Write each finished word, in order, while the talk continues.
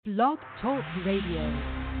Blog Talk Radio.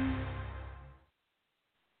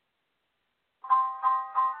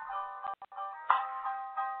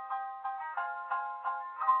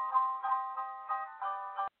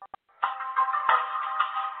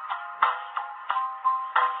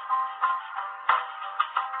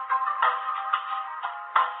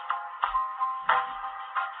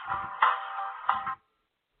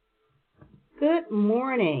 Good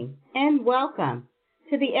morning and welcome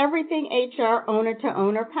to the Everything HR Owner to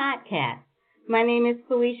Owner podcast. My name is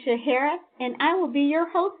Felicia Harris and I will be your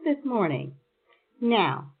host this morning.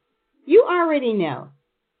 Now, you already know,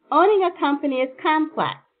 owning a company is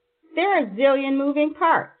complex. There are a zillion moving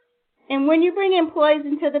parts. And when you bring employees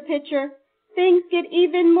into the picture, things get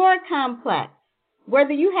even more complex.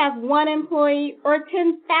 Whether you have one employee or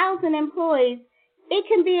 10,000 employees, it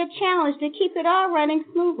can be a challenge to keep it all running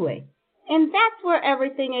smoothly. And that's where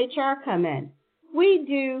Everything HR come in. We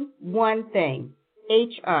do one thing,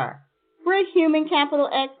 HR. We're human capital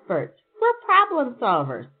experts. We're problem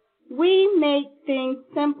solvers. We make things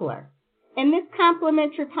simpler. In this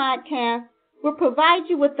complimentary podcast, we'll provide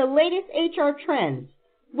you with the latest HR trends,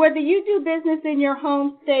 whether you do business in your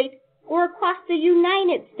home state or across the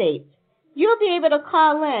United States. You'll be able to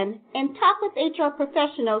call in and talk with HR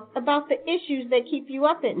professionals about the issues that keep you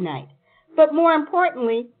up at night. But more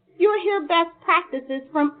importantly, you'll hear best practices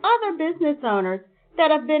from other business owners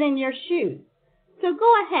that have been in your shoes. So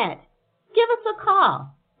go ahead, give us a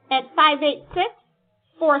call at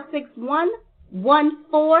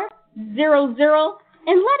 586-461-1400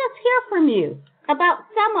 and let us hear from you about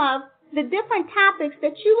some of the different topics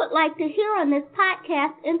that you would like to hear on this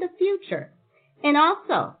podcast in the future. And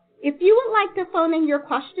also, if you would like to phone in your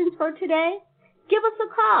questions for today, give us a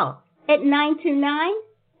call at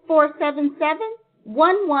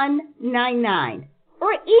 929-477-1199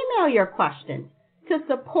 or email your questions to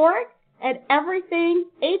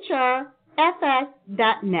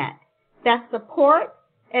support@everythinghrfs.net. That's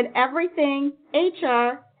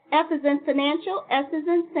support@everythinghr, F as in financial, S as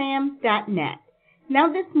in Sam.net. Now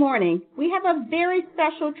this morning, we have a very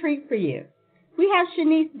special treat for you. We have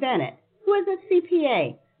Shanice Bennett, who is a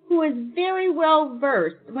CPA, who is very well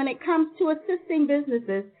versed when it comes to assisting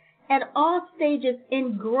businesses at all stages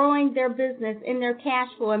in growing their business, in their cash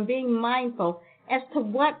flow, and being mindful as to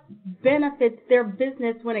what benefits their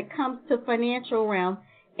business when it comes to financial realm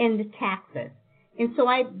and the taxes. And so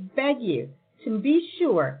I beg you to be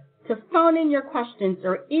sure to phone in your questions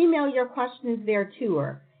or email your questions there to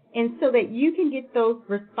her, and so that you can get those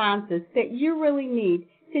responses that you really need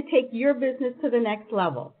to take your business to the next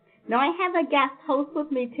level. Now I have a guest host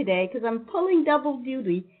with me today because I'm pulling double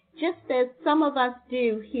duty, just as some of us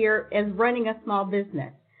do here as running a small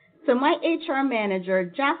business. So my HR manager,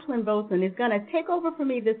 Jocelyn Boson, is going to take over for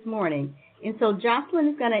me this morning. And so Jocelyn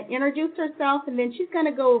is going to introduce herself, and then she's going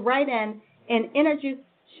to go right in and introduce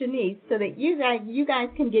Shanice so that you guys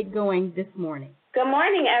can get going this morning. Good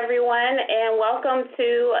morning, everyone, and welcome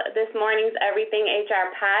to this morning's Everything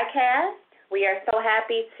HR podcast. We are so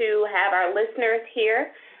happy to have our listeners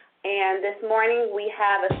here. And this morning we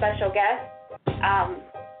have a special guest,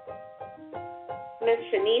 Ms.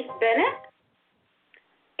 Shanice Bennett,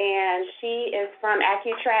 and she is from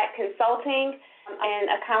AccuTrack Consulting and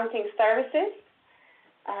Accounting Services,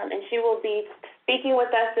 and she will be speaking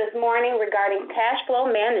with us this morning regarding cash flow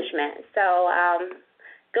management. So,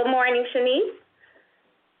 good morning, Shanice.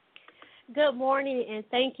 Good morning, and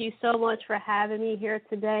thank you so much for having me here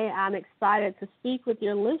today. I'm excited to speak with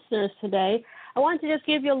your listeners today. I want to just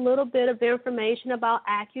give you a little bit of information about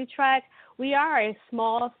AccuTrack. We are a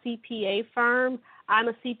small CPA firm. I'm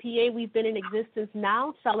a CPA. We've been in existence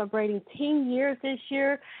now, celebrating 10 years this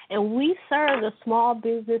year, and we serve the small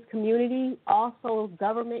business community, also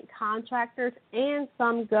government contractors, and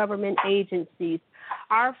some government agencies.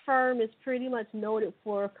 Our firm is pretty much noted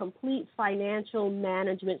for complete financial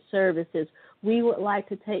management services. We would like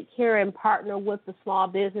to take care and partner with the small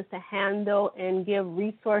business to handle and give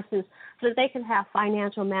resources so that they can have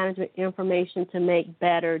financial management information to make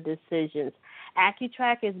better decisions.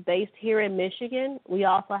 AccuTrack is based here in Michigan. We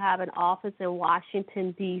also have an office in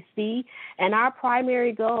Washington, D.C., and our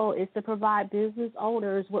primary goal is to provide business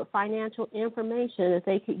owners with financial information that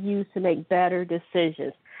they could use to make better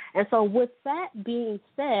decisions. And so with that being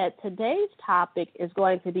said, today's topic is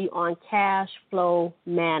going to be on cash flow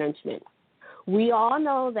management. We all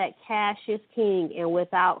know that cash is king, and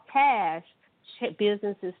without cash,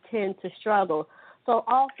 businesses tend to struggle. So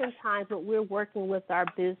oftentimes what we're working with our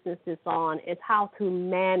businesses on is how to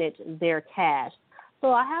manage their cash.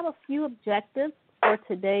 So I have a few objectives for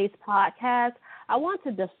today's podcast. I want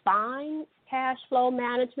to define cash flow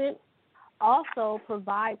management. also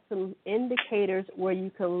provide some indicators where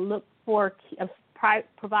you can look for,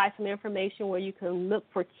 provide some information where you can look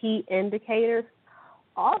for key indicators.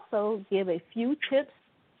 Also give a few tips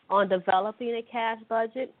on developing a cash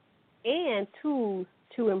budget and tools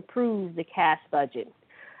to improve the cash budget.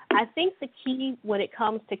 I think the key when it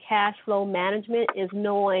comes to cash flow management is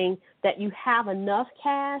knowing that you have enough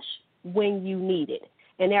cash when you need it.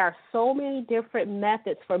 And there are so many different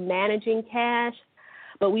methods for managing cash,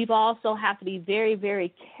 but we've also have to be very,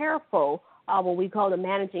 very careful when we go to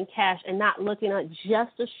managing cash and not looking at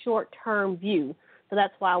just a short-term view. So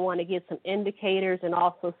that's why I want to get some indicators and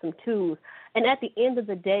also some tools. And at the end of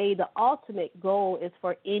the day, the ultimate goal is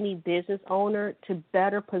for any business owner to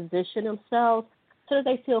better position themselves so that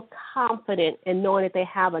they feel confident in knowing that they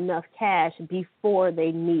have enough cash before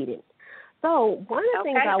they need it. So one of the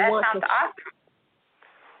things I want to...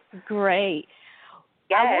 Awesome. Great.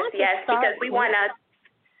 Yes, because we want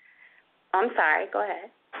to... I'm sorry, go ahead.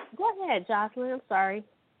 Go ahead, Jocelyn, I'm sorry.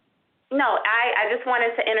 No, I just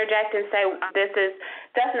wanted to interject and say this is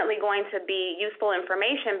definitely going to be useful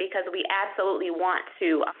information because we absolutely want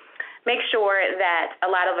to make sure that a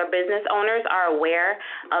lot of our business owners are aware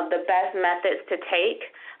of the best methods to take.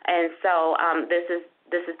 And so this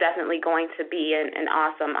is definitely going to be an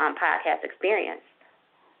awesome podcast experience.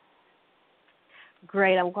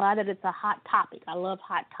 Great. I'm glad that it's a hot topic. I love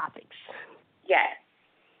hot topics. Yes.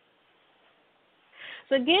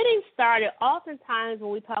 So getting started, oftentimes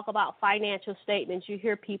when we talk about financial statements, you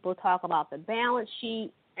hear people talk about the balance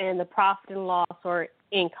sheet and the profit and loss or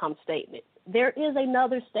income statement. There is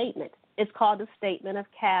another statement. It's called the statement of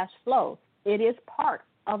cash flow. It is part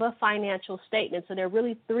of a financial statement. So there are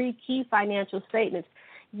really three key financial statements,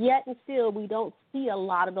 yet and still we don't see a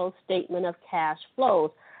lot of those statement of cash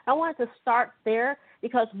flows. I wanted to start there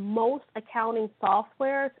because most accounting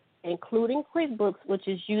softwares, including QuickBooks, which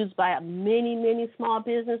is used by many, many small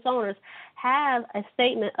business owners, have a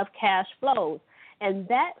statement of cash flows. And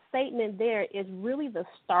that statement there is really the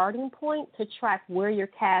starting point to track where your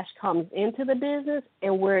cash comes into the business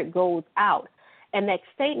and where it goes out. And that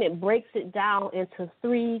statement breaks it down into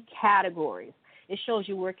three categories. It shows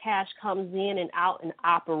you where cash comes in and out in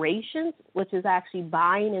operations, which is actually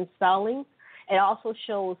buying and selling. It also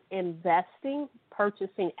shows investing,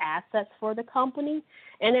 purchasing assets for the company,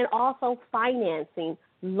 and then also financing,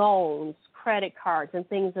 loans, credit cards, and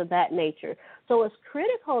things of that nature. So it's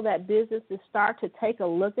critical that businesses start to take a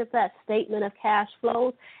look at that statement of cash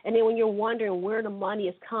flows, and then when you're wondering where the money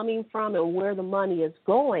is coming from and where the money is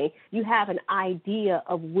going, you have an idea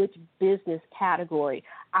of which business category,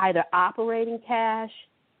 either operating cash,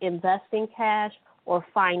 investing cash, or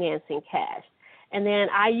financing cash. And then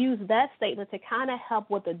I use that statement to kind of help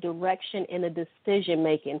with the direction and the decision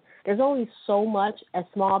making. There's only so much a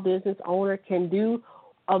small business owner can do.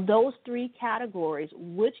 Of those three categories,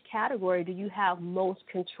 which category do you have most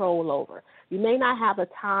control over? You may not have the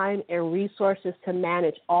time and resources to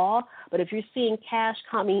manage all, but if you're seeing cash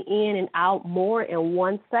coming in and out more in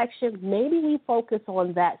one section, maybe we focus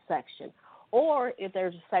on that section. Or if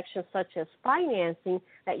there's a section such as financing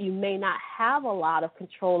that you may not have a lot of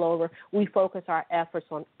control over, we focus our efforts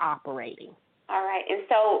on operating. All right. And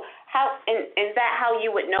so is that how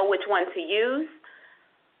you would know which one to use?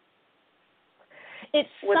 It's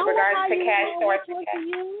with regards to cash sources.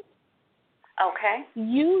 Okay.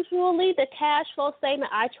 Usually the cash flow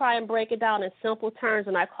statement, I try and break it down in simple terms,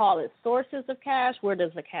 and I call it sources of cash, where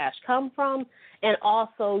does the cash come from, and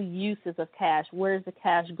also uses of cash, where is the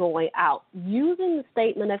cash going out. Using the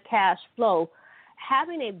statement of cash flow,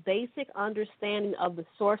 having a basic understanding of the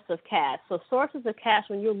source of cash. So sources of cash,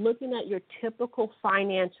 when you're looking at your typical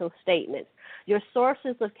financial statements, your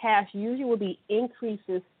sources of cash usually will be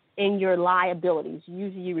increases in your liabilities.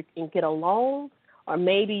 Usually you can get a loan, or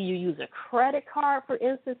maybe you use a credit card, for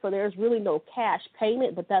instance, so there's really no cash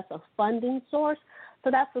payment, but that's a funding source.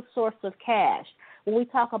 So that's a source of cash. When we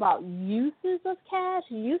talk about uses of cash,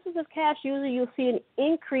 usually you'll see an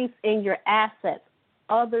increase in your assets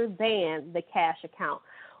other than the cash account.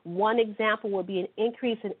 One example would be an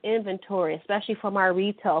increase in inventory, especially from our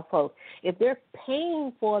retail folks. If they're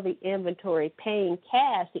paying for the inventory, paying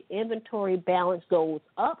cash, the inventory balance goes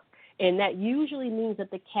up, and that usually means that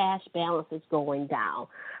the cash balance is going down.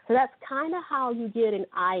 So that's kind of how you get an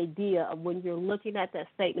idea of when you're looking at that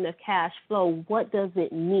statement of cash flow, what does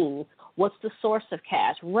it mean? What's the source of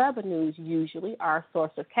cash? Revenues usually are a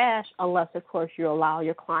source of cash, unless, of course, you allow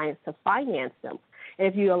your clients to finance them. And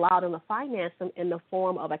if you allow them to finance them in the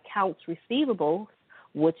form of accounts receivable,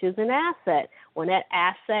 which is an asset, when that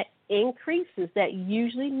asset increases, that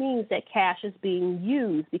usually means that cash is being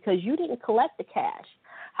used because you didn't collect the cash.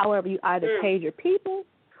 However, you either paid your people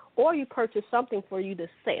or you purchase something for you to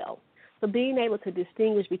sell. So being able to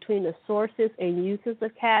distinguish between the sources and uses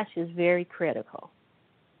of cash is very critical.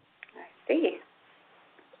 I see.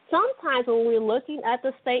 Sometimes when we're looking at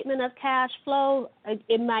the statement of cash flow,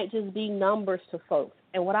 it might just be numbers to folks.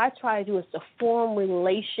 And what I try to do is to form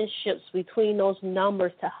relationships between those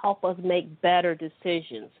numbers to help us make better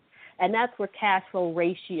decisions. And that's where cash flow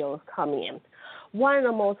ratios come in. One of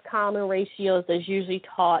the most common ratios that's usually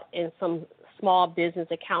taught in some small business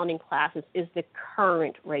accounting classes is the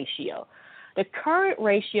current ratio. The current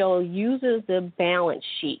ratio uses the balance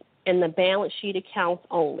sheet and the balance sheet accounts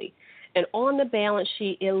only. And on the balance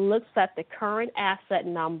sheet, it looks at the current asset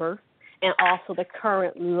number and also the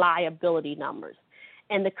current liability numbers.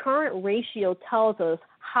 And the current ratio tells us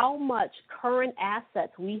how much current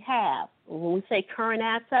assets we have. When we say current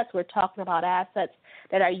assets, we're talking about assets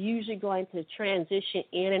that are usually going to transition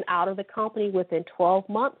in and out of the company within 12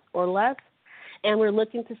 months or less. And we're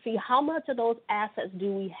looking to see how much of those assets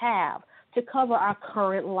do we have to cover our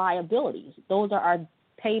current liabilities. Those are our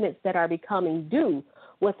payments that are becoming due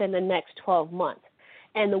within the next 12 months.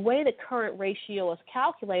 And the way the current ratio is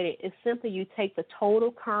calculated is simply you take the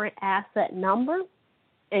total current asset number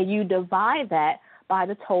and you divide that by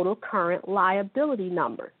the total current liability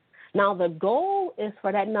number. Now, the goal is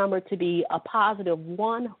for that number to be a positive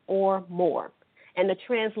 1 or more. And the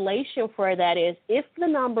translation for that is if the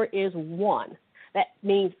number is 1, that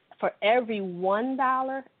means for every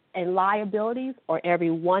 $1 in liabilities or every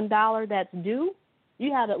 $1 that's due,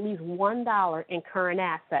 you have at least $1 in current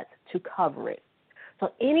assets to cover it.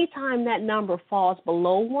 So anytime that number falls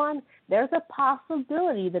below 1, there's a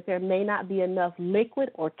possibility that there may not be enough liquid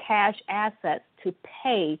or cash assets to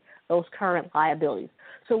pay those current liabilities.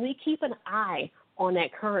 So we keep an eye on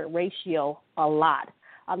that current ratio a lot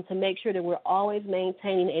to make sure that we're always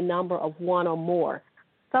maintaining a number of 1 or more.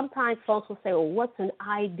 Sometimes folks will say, well, what's an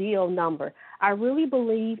ideal number? I really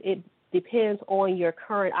believe it depends on your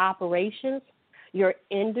current operations, your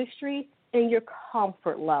industry, and your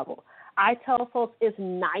comfort level. I tell folks it's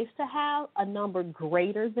nice to have a number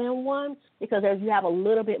greater than 1 because as you have a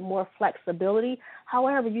little bit more flexibility.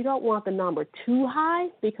 However, you don't want the number too high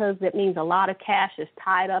because that means a lot of cash is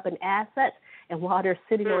tied up in assets, and while they're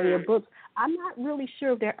sitting on your books, I'm not really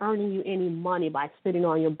sure if they're earning you any money by sitting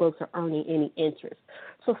on your books or earning any interest.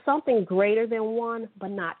 So something greater than 1,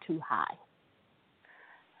 but not too high.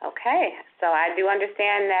 Okay, so I do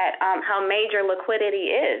understand that how major liquidity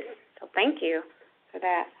is. So thank you for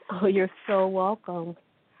that. Oh, you're so welcome.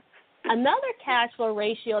 Another cash flow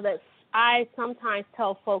ratio that I sometimes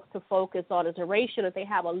tell folks to focus on is a ratio that they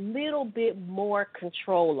have a little bit more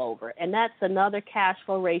control over, and that's another cash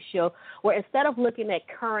flow ratio where instead of looking at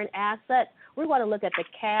current assets, we're going to look at the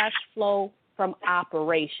cash flow from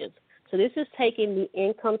operations. So this is taking the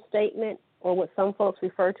income statement, or what some folks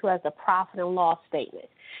refer to as the profit and loss statement,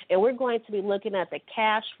 and we're going to be looking at the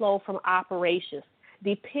cash flow from operations.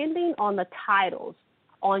 Depending on the titles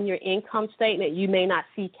on your income statement, you may not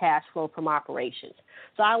see cash flow from operations.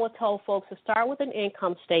 So I will tell folks to start with an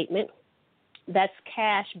income statement that's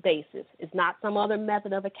cash basis. It's not some other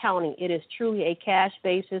method of accounting. It is truly a cash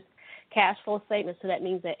basis cash flow statement. So that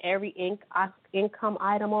means that every income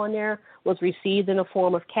item on there was received in the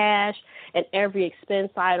form of cash, and every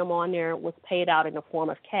expense item on there was paid out in the form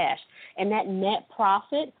of cash. And that net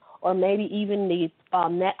profit, or maybe even the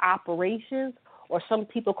net operations, or some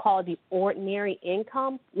people call it the ordinary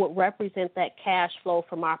income, would represent that cash flow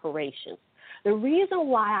from operations. The reason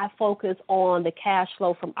why I focus on the cash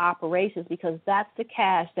flow from operations is because that's the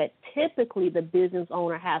cash that typically the business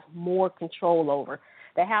owner has more control over.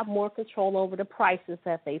 They have more control over the prices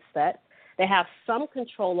that they set. They have some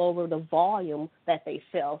control over the volume that they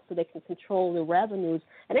sell, so they can control the revenues.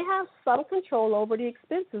 And they have some control over the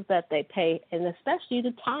expenses that they pay, and especially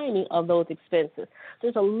the timing of those expenses.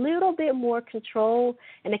 There's a little bit more control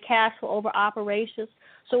in the cash flow over operations.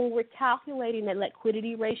 So when we're calculating that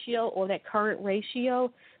liquidity ratio or that current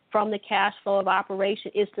ratio from the cash flow of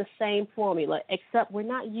operation, it's the same formula, except we're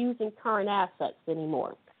not using current assets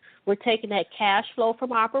anymore. We're taking that cash flow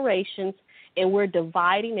from operations and we're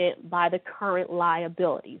dividing it by the current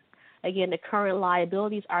liabilities. Again, the current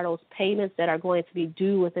liabilities are those payments that are going to be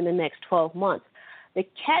due within the next 12 months. The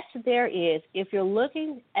catch there is if you're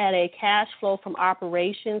looking at a cash flow from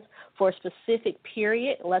operations for a specific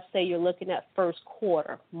period, let's say you're looking at first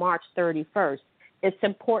quarter, March 31st, it's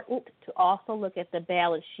important to also look at the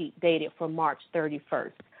balance sheet dated for March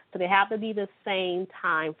 31st. So they have to be the same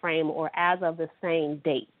time frame or as of the same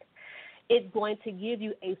date. It's going to give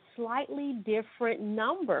you a slightly different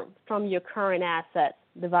number from your current assets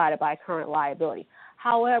divided by current liability.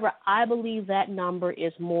 However, I believe that number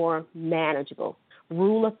is more manageable.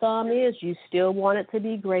 rule of thumb is you still want it to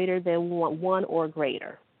be greater than 1 or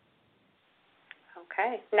greater.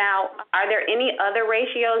 Okay. Now, are there any other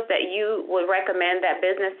ratios that you would recommend that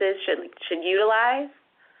businesses should utilize?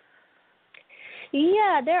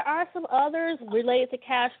 Yeah, there are some others related to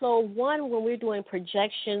cash flow. One, when we're doing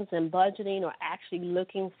projections and budgeting or actually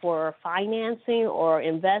looking for financing or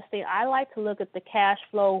investing, I like to look at the cash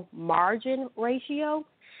flow margin ratio,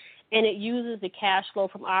 and it uses the cash flow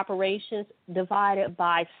from operations divided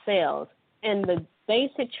by sales. And the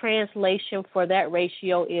basic translation for that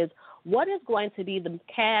ratio is what is going to be the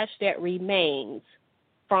cash that remains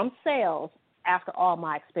from sales after all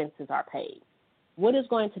my expenses are paid? What is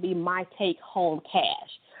going to be my take-home cash?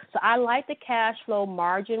 So I like the cash flow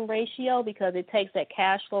margin ratio because it takes that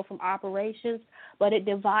cash flow from operations, but it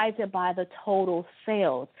divides it by the total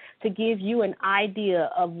sales to give you an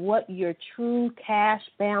idea of what your true cash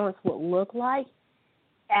balance would look like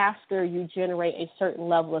after you generate a certain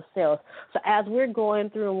level of sales. So as we're going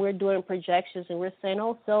through and we're doing projections and we're saying,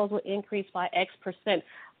 oh, sales will increase by X percent,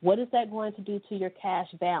 what is that going to do to your cash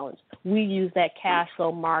balance? We use that cash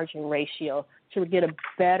flow margin ratio to get a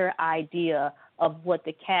better idea of what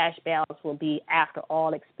the cash balance will be after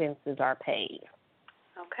all expenses are paid.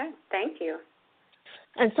 Okay, thank you.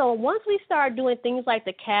 And so once we start doing things like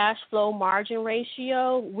the cash flow margin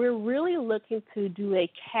ratio, we're really looking to do a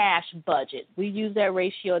cash budget. We use that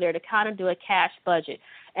ratio there to kind of do a cash budget.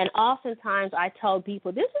 And oftentimes I tell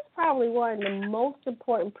people this is probably one of the most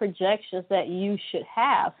important projections that you should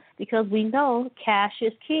have because we know cash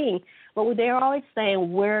is king. But they're always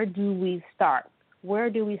saying, where do we start? Where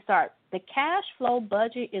do we start? The cash flow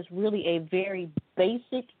budget is really a very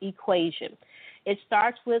basic equation. It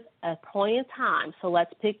starts with a point in time. So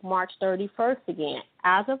let's pick March 31st again.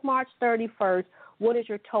 As of March 31st, what is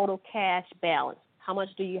your total cash balance? How much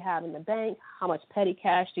do you have in the bank? How much petty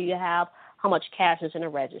cash do you have? How much cash is in a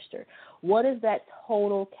register? What is that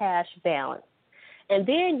total cash balance? And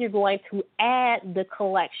then you're going to add the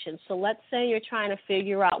collection. So let's say you're trying to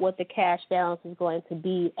figure out what the cash balance is going to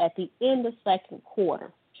be at the end of second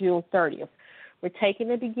quarter, June 30th. We're taking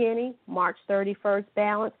the beginning, March 31st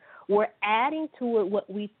balance. We're adding to it what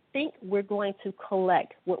we think we're going to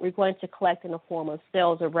collect, what we're going to collect in the form of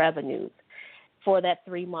sales or revenues for that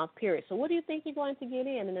 3-month period. So what do you think you're going to get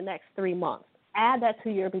in the next 3 months? Add that to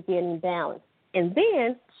your beginning balance. And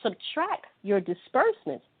then subtract your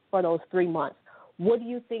disbursements for those 3 months. What do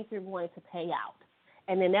you think you're going to pay out?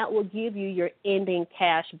 And then that will give you your ending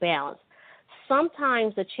cash balance.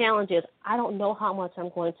 Sometimes the challenge is I don't know how much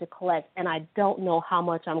I'm going to collect, and I don't know how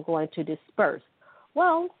much I'm going to disperse.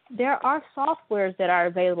 Well, there are softwares that are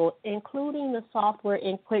available, including the software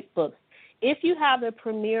in QuickBooks. If you have the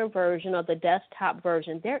Premier version or the desktop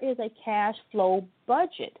version, there is a cash flow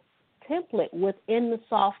budget template within the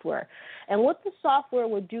software. And what the software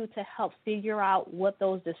will do to help figure out what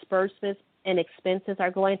those disbursements and expenses are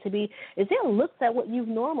going to be is it looks at what you've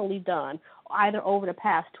normally done either over the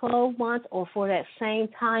past 12 months or for that same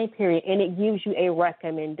time period, and it gives you a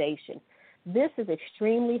recommendation. This is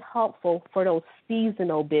extremely helpful for those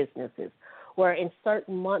seasonal businesses where in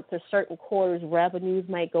certain months or certain quarters revenues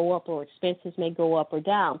may go up or expenses may go up or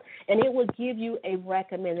down, and it will give you a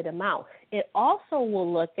recommended amount. It also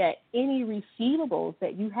will look at any receivables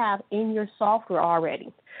that you have in your software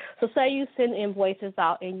already. So say you send invoices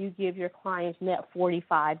out and you give your clients net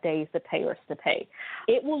 45 days to pay or to pay.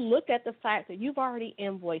 It will look at the fact that you've already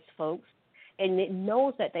invoiced folks, and it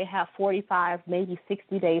knows that they have 45, maybe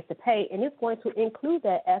 60 days to pay, and it's going to include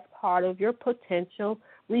that as part of your potential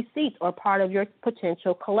receipts or part of your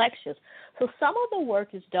potential collections. So some of the work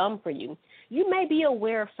is done for you. You may be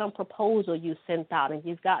aware of some proposal you sent out and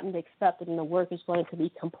you've gotten accepted and the work is going to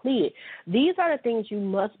be completed. These are the things you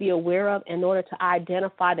must be aware of in order to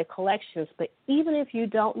identify the collections. But even if you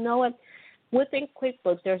don't know it, within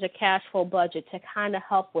QuickBooks there's a cash flow budget to kind of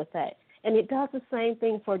help with that. And it does the same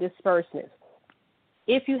thing for disbursements.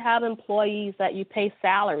 If you have employees that you pay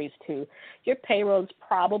salaries to, your payroll is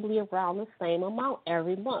probably around the same amount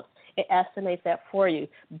every month. It estimates that for you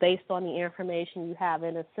based on the information you have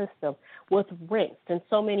in the system with rents and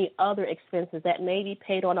so many other expenses that may be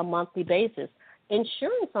paid on a monthly basis.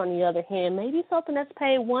 Insurance, on the other hand, may be something that's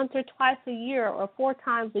paid once or twice a year or 4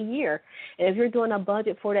 times a year. And if you're doing a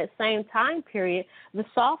budget for that same time period, the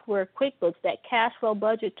software QuickBooks, that cash flow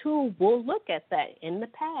budget tool, will look at that. In the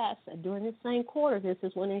past, during the same quarter, this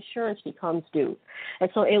is when insurance becomes due. And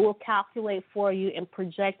so it will calculate for you and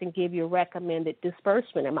project and give you a recommended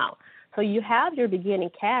disbursement amount. So you have your beginning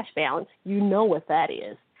cash balance. You know what that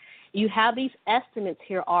is. You have these estimates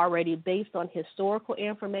here already based on historical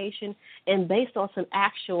information and based on some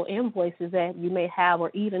actual invoices that you may have or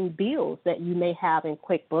even bills that you may have in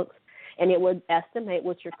QuickBooks. And it would estimate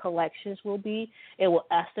what your collections will be. It will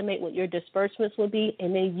estimate what your disbursements will be,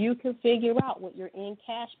 and then you can figure out what your in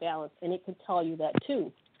cash balance, and it can tell you that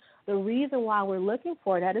too. The reason why we're looking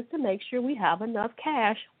for that is to make sure we have enough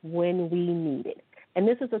cash when we need it. And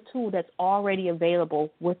this is a tool that's already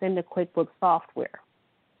available within the QuickBooks software.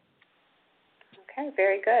 Okay,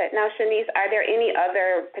 very good. Now, Shanice, are there any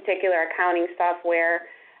other particular accounting software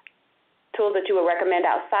tools that you would recommend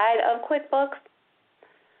outside of QuickBooks?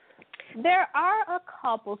 There are a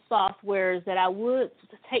couple softwares that I would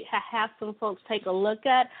have some folks take a look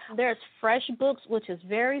at. There's FreshBooks, which is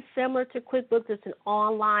very similar to QuickBooks. It's an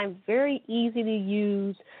online, very easy to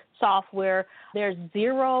use software. There's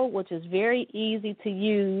Xero, which is very easy to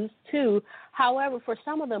use too. However, for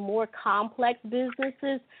some of the more complex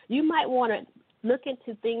businesses, you might want to look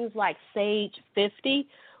into things like Sage 50,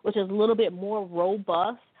 which is a little bit more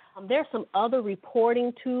robust. There's some other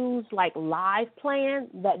reporting tools like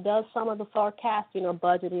LivePlan that does some of the forecasting or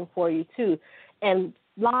budgeting for you too. And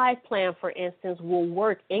LivePlan, for instance, will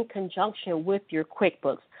work in conjunction with your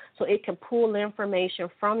QuickBooks. So it can pull information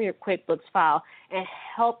from your QuickBooks file and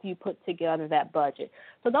help you put together that budget.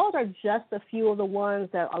 So those are just a few of the ones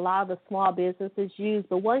that a lot of the small businesses use.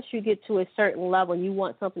 But once you get to a certain level, you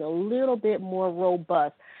want something a little bit more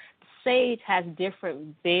robust. Sage has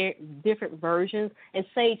different versions, and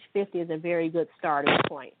Sage 50 is a very good starting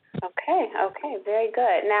point. Okay, very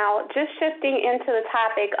good. Now, just shifting into the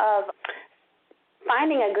topic of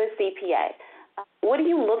finding a good CPA, what do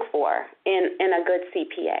you look for in a good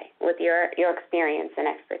CPA with your experience and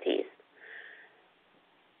expertise?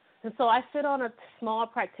 And so I sit on a small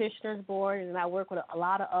practitioners board, and I work with a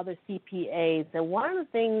lot of other CPAs. And one of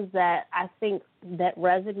the things that I think that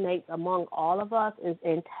resonates among all of us is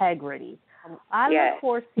integrity. Look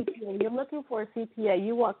for a CPA. You're looking for a CPA.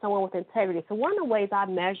 You want someone with integrity. So one of the ways I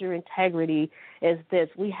measure integrity is this.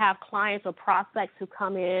 We have clients or prospects who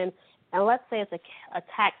come in, and let's say it's a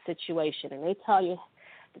tax situation, and they tell you,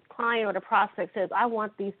 the client or the prospect says, I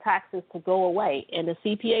want these taxes to go away. And the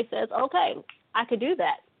CPA says, okay, I could do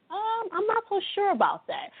that. I'm not so sure about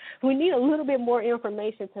that. We need a little bit more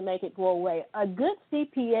information to make it go away. A good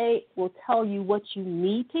CPA will tell you what you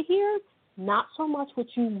need to hear, not so much what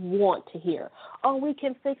you want to hear. Oh, we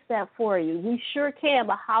can fix that for you. We sure can,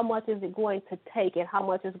 but how much is it going to take and how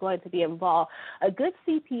much is going to be involved? A good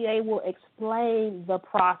CPA will explain the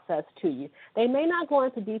process to you. They may not go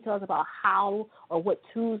into details about how or what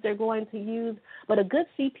tools they're going to use, but a good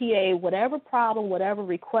CPA, whatever problem, whatever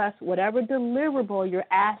request, whatever deliverable you're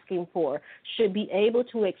asking for, should be able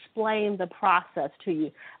to explain the process to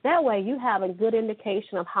you. That way you have a good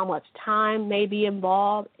indication of how much time may be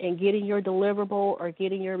involved in getting your deliverable or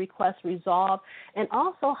getting your request resolved, and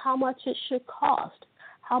also how much it should cost.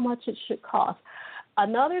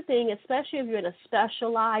 Another thing, especially if you're in a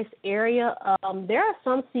specialized area, there are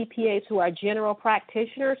some CPAs who are general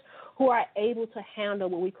practitioners who are able to handle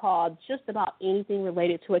what we call just about anything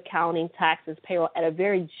related to accounting, taxes, payroll at a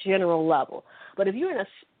very general level. But if you're in a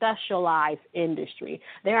specialized industry,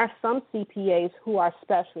 there are some CPAs who are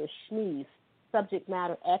specialists, SMEs, subject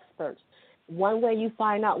matter experts. One way you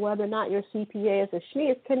find out whether or not your CPA is a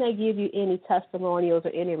SME is, can they give you any testimonials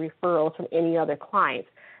or any referrals from any other clients?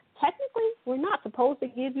 Technically, we're not supposed to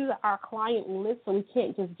give you our client list, so we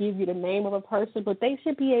can't just give you the name of a person, but they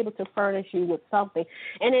should be able to furnish you with something.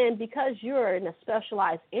 And then because you're in a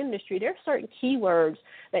specialized industry, there are certain keywords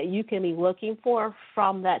that you can be looking for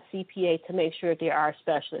from that CPA to make sure they are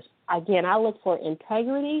specialists. Again, I look for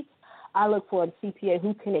integrity. I look for a CPA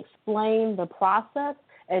who can explain the process.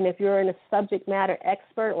 And if you're in a subject matter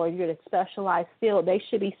expert or you're in a specialized field, they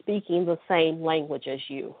should be speaking the same language as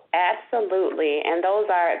you. Absolutely, and those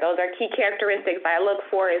are key characteristics I look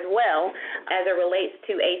for as well as it relates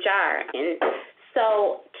to HR. And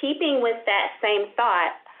so, keeping with that same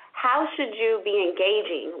thought, how should you be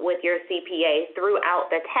engaging with your CPA throughout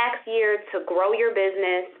the tax year to grow your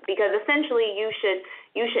business? Because essentially, you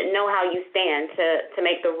should know how you stand to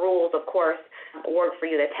make the rules, of course, work for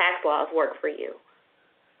you. The tax laws work for you.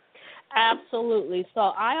 Absolutely. So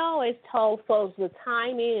I always tell folks the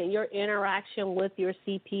timing and your interaction with your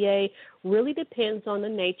CPA really depends on the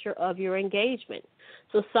nature of your engagement.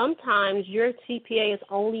 So sometimes your CPA is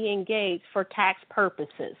only engaged for tax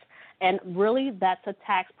purposes, and really that's a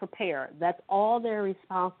tax preparer. That's all they're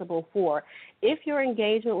responsible for. If your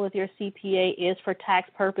engagement with your CPA is for tax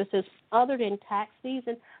purposes other than tax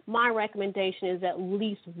season, my recommendation is at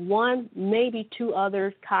least one, maybe two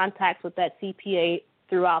other contacts with that CPA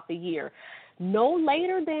throughout the year. no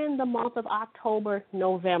later than the month of October,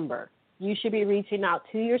 November, you should be reaching out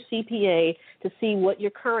to your CPA to see what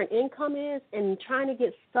your current income is and trying to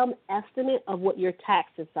get some estimate of what your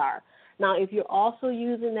taxes are. Now, if you're also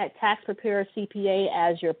using that tax preparer CPA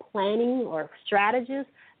as your planning or strategist,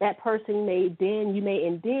 that person may then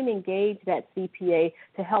engage that CPA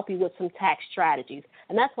to help you with some tax strategies.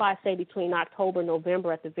 And that's why I say between October and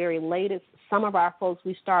November at the very latest. Some of our folks,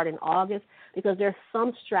 we start in August because there's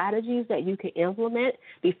some strategies that you can implement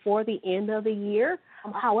before the end of the year.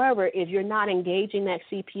 However, if you're not engaging that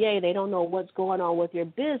CPA, they don't know what's going on with your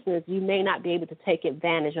business, you may not be able to take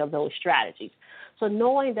advantage of those strategies. So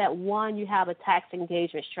knowing that, one, you have a tax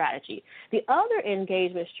engagement strategy. The other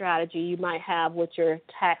engagement strategy you might have with your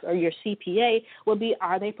tax or your CPA would be,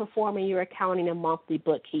 are they performing your accounting and monthly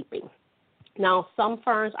bookkeeping? Now, some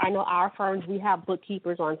firms, I know our firms, we have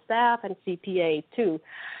bookkeepers on staff and CPA too.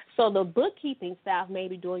 So the bookkeeping staff may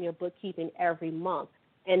be doing your bookkeeping every month.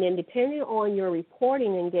 And then depending on your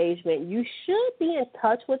reporting engagement, you should be in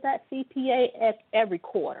touch with that CPA every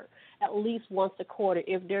quarter, at least once a quarter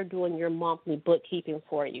if they're doing your monthly bookkeeping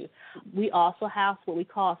for you. We also have what we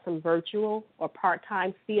call some virtual or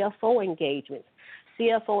part-time CFO engagements.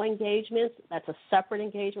 CFO engagements, that's a separate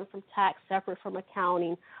engagement from tax, separate from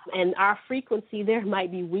accounting, and our frequency there might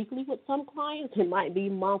be weekly with some clients, it might be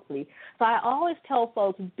monthly. So I always tell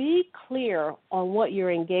folks, be clear on what your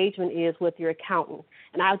engagement is with your accountant.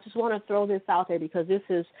 And I just want to throw this out there because this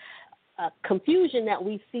is a confusion that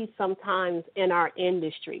we see sometimes in our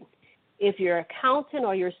industry. If your accountant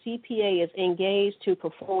or your CPA is engaged to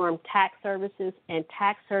perform tax services and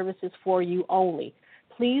tax services for you only,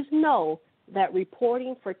 please know that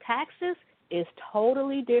reporting for taxes is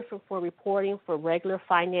totally different from reporting for regular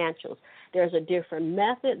financials. There's a different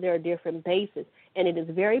method, there are different bases, and it is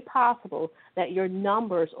very possible that your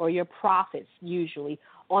numbers or your profits usually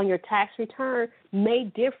on your tax return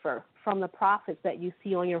may differ from the profits that you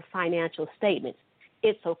see on your financial statements.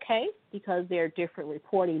 It's okay because there are different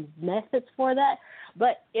reporting methods for that,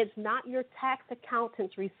 but it's not your tax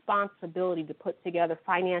accountant's responsibility to put together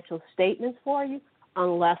financial statements for you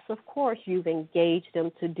unless, of course, you've engaged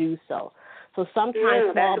them to do so. So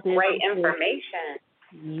sometimes small businesses, great information.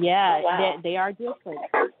 Yeah, oh, wow. they are different.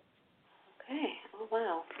 Okay. Oh,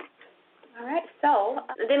 wow. All right. So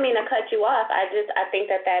I didn't mean to cut you off. I think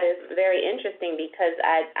that is very interesting because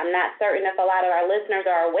I'm not certain if a lot of our listeners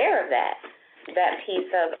are aware of that piece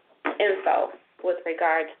of info with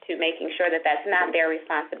regards to making sure that that's not their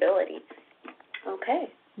responsibility. Okay.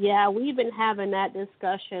 Yeah, we've been having that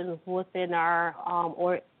discussion within our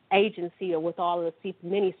or agency or with all of the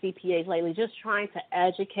many CPAs lately, just trying to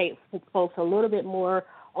educate folks a little bit more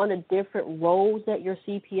on the different roles that your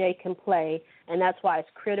CPA can play, and that's why it's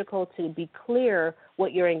critical to be clear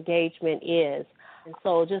what your engagement is. And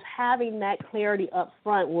so just having that clarity up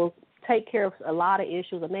front will take care of a lot of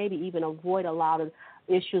issues or maybe even avoid a lot of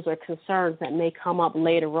issues or concerns that may come up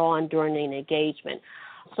later on during an engagement.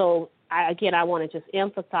 So I want to just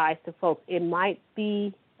emphasize to folks, it might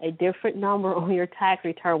be a different number on your tax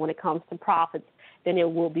return when it comes to profits than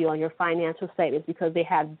it will be on your financial statements because they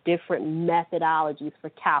have different methodologies for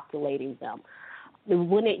calculating them.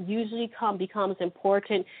 When it usually becomes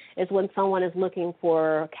important is when someone is looking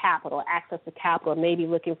for capital, access to capital, maybe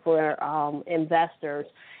looking for investors,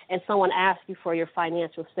 and someone asks you for your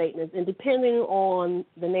financial statements. And depending on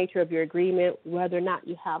the nature of your agreement, whether or not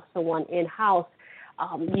you have someone in-house,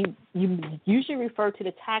 you usually refer to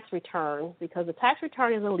the tax return because the tax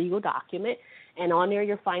return is a legal document, and on there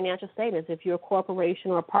your financial statements. If you're a corporation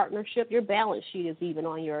or a partnership, your balance sheet is even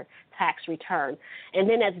on your tax return. And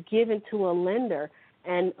then that's given to a lender.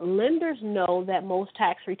 And lenders know that most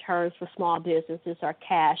tax returns for small businesses are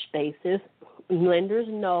cash basis. Lenders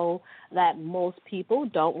know that most people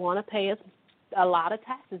don't want to pay a lot of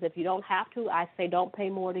taxes. If you don't have to, I say don't pay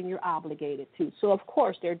more than you're obligated to. So, of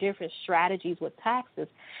course, there are different strategies with taxes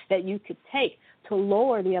that you could take to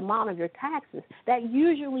lower the amount of your taxes. That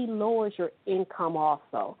usually lowers your income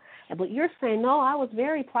also. But you're saying, no, I was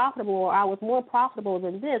very profitable or I was more profitable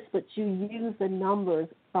than this, but you use the numbers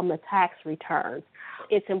from the tax returns.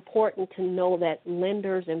 It's important to know that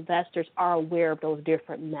lenders, investors are aware of those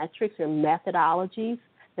different metrics and methodologies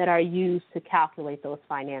that are used to calculate those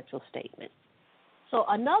financial statements. So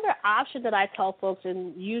another option that I tell folks,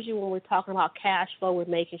 and usually when we're talking about cash flow, we're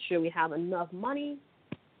making sure we have enough money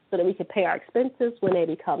so that we can pay our expenses when they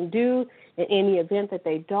become due. In any event that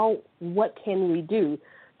they don't, what can we do?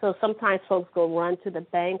 So sometimes folks go run to the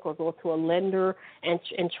bank or go to a lender and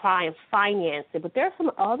try and finance it. But there are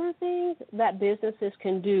some other things that businesses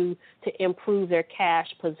can do to improve their cash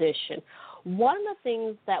position. One of the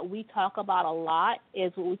things that we talk about a lot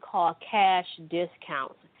is what we call cash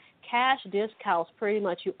discounts. Cash discounts, pretty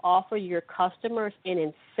much you offer your customers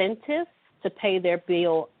an incentive to pay their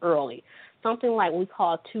bill early. Something like we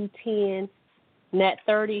call 210 net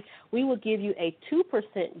 30. We will give you a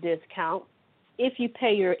 2% discount if you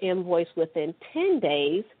pay your invoice within 10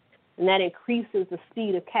 days, and that increases the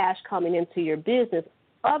speed of cash coming into your business.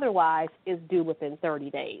 Otherwise, it's due within 30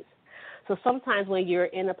 days. So sometimes when you're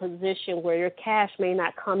in a position where your cash may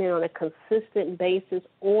not come in on a consistent basis,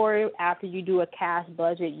 or after you do a cash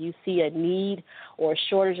budget, you see a need or a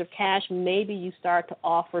shortage of cash, maybe you start to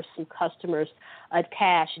offer some customers a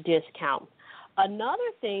cash discount. Another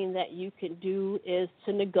thing that you can do is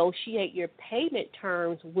to negotiate your payment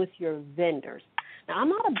terms with your vendors. Now, I'm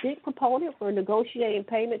not a big proponent for negotiating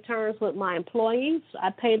payment terms with my employees.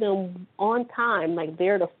 I pay them on time, like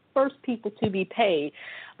they're the first people to be paid.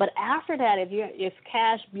 But after that, if your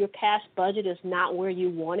cash budget is not where you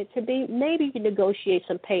want it to be, maybe you can negotiate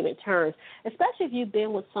some payment terms, especially if you've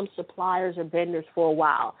been with some suppliers or vendors for a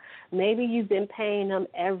while. Maybe you've been paying them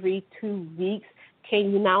every 2 weeks.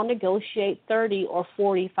 Can you now negotiate 30 or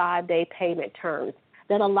 45-day payment terms?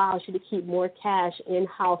 That allows you to keep more cash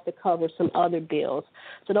in-house to cover some other bills.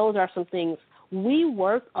 So those are some things. We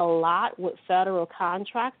work a lot with federal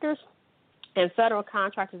contractors, and federal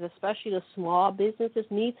contractors, especially the small businesses,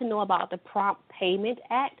 need to know about the Prompt Payment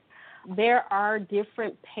Act. There are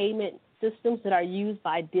different payment systems that are used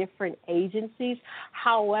by different agencies.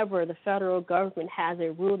 However, the federal government has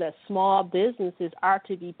a rule that small businesses are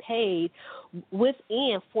to be paid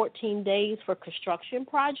within 14 days for construction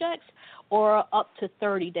projects or up to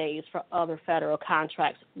 30 days for other federal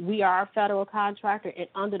contracts. We are a federal contractor, and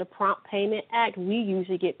under the Prompt Payment Act, we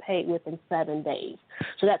usually get paid within 7 days.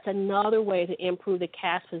 So that's another way to improve the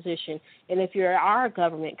cash position. And if you are a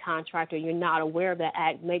government contractor, you're not aware of that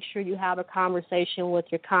act, make sure you have a conversation with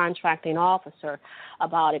your contracting officer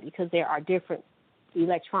about it, because there are different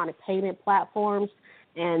electronic payment platforms,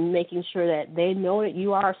 and making sure that they know that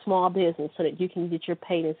you are a small business so that you can get your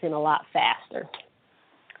payments in a lot faster.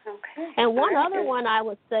 Okay. And one other one I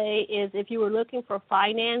would say is if you were looking for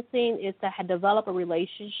financing is to develop a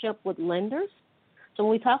relationship with lenders. So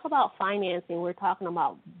when we talk about financing, we're talking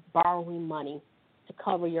about borrowing money to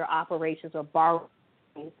cover your operations or borrowing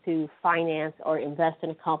to finance or invest in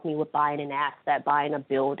a company with buying an asset, buying a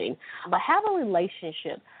building. But have a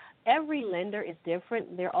relationship. Every lender is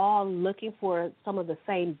different. They're all looking for some of the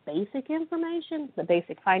same basic information, the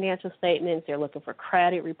basic financial statements. They're looking for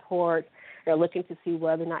credit reports. They're looking to see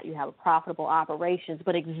whether or not you have a profitable operations.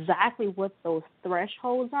 But exactly what those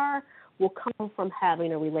thresholds are will come from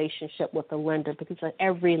having a relationship with the lender, because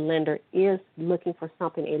every lender is looking for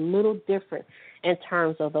something a little different in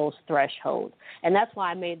terms of those thresholds. And that's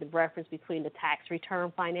why I made the reference between the tax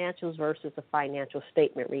return financials versus the financial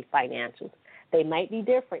statement financials. They might be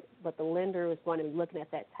different, but the lender is going to be looking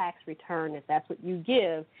at that tax return. If that's what you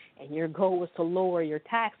give and your goal was to lower your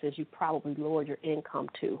taxes, you probably lowered your income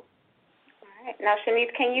too. All right. Now,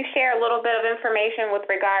 Shanice, can you share a little bit of information with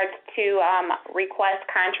regards to request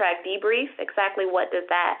contract debrief? Exactly what does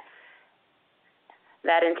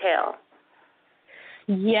that entail?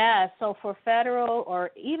 Yeah, so for federal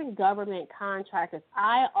or even government contractors,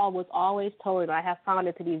 I was always told, and I have found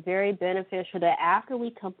it to be very beneficial, that after we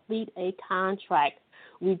complete a contract,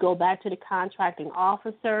 we go back to the contracting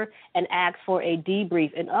officer and ask for a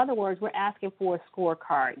debrief. In other words, we're asking for a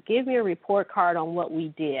scorecard. Give me a report card on what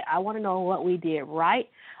we did. I want to know what we did right.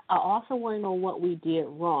 I also want to know what we did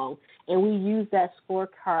wrong. And we use that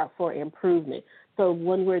scorecard for improvement. So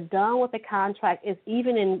when we're done with the contract, it's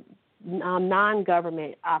even in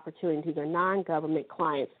non-government opportunities or non-government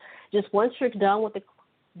clients. Just once you're done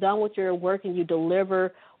with your work and you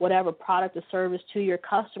deliver whatever product or service to your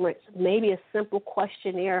customer, it's maybe a simple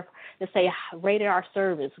questionnaire to say, rate our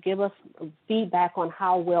service, give us feedback on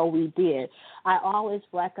how well we did. I always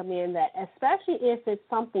recommend that, especially if it's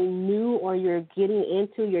something new or you're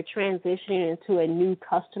transitioning into a new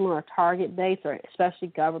customer or target base, or especially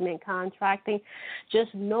government contracting,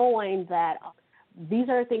 just knowing that these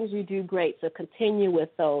are things you do great, so continue with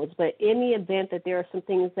those. But in the event that there are some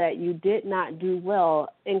things that you did not do well,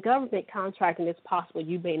 in government contracting, it's possible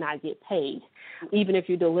you may not get paid, even if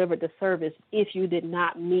you delivered the service, if you did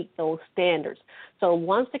not meet those standards. So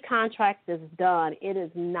once the contract is done, it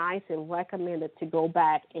is nice and recommended to go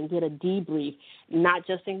back and get a debrief, not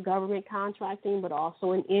just in government contracting, but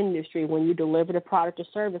also in industry. When you deliver the product or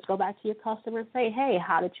service, go back to your customer and say, hey,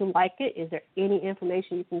 how did you like it? Is there any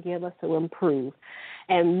information you can give us to improve?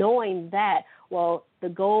 And knowing that, well, the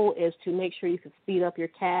goal is to make sure you can speed up your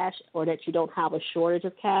cash or that you don't have a shortage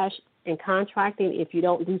of cash. In contracting, if you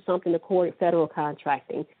don't do something according to federal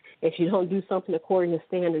contracting, if you don't do something according to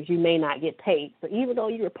standards, you may not get paid. So even though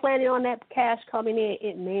you were planning on that cash coming in,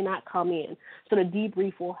 it may not come in. So the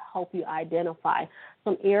debrief will help you identify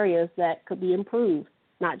some areas that could be improved,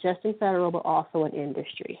 not just in federal, but also in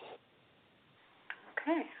industry.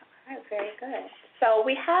 Okay. All right. Very good. So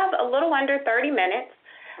we have a little under 30 minutes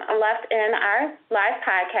left in our live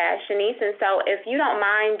podcast, Shanice, and so if you don't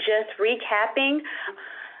mind just recapping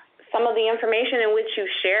some of the information in which you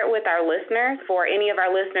shared with our listeners, for any of our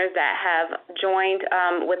listeners that have joined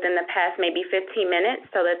within the past maybe 15 minutes,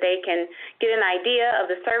 so that they can get an idea of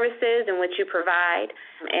the services in which you provide,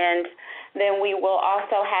 and then we will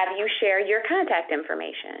also have you share your contact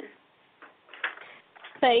information.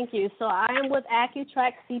 Thank you. So I am with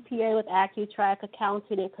AccuTrack CPA with AccuTrack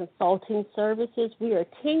Accounting and Consulting Services. We are a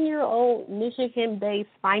 10-year-old Michigan-based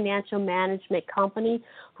financial management company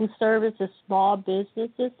who services small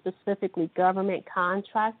businesses, specifically government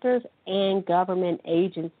contractors and government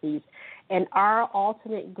agencies. And our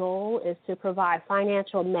ultimate goal is to provide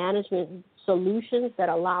financial management solutions that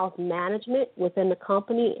allows management within the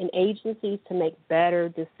company and agencies to make better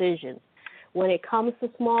decisions. When it comes to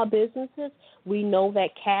small businesses, we know that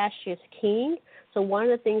cash is king. So one of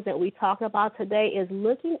the things that we talk about today is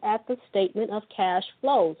looking at the statement of cash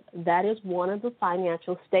flows. That is one of the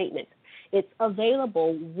financial statements. It's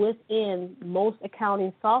available within most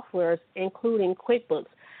accounting softwares, including QuickBooks.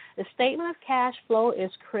 The statement of cash flow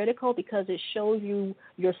is critical because it shows you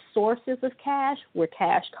your sources of cash, where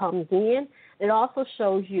cash comes in. It also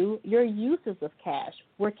shows you your uses of cash,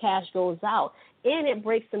 where cash goes out. And it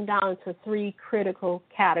breaks them down into three critical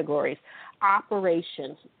categories: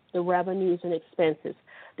 operations, the revenues and expenses.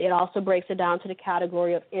 It also breaks it down to the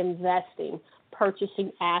category of investing,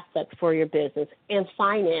 purchasing assets for your business, and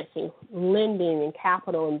financing, lending and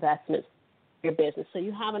capital investments for your business. So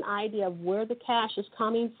you have an idea of where the cash is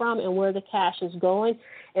coming from and where the cash is going.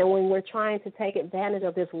 And when we're trying to take advantage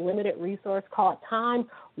of this limited resource called time,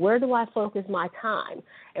 where do I focus my time?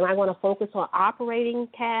 Am I going to focus on operating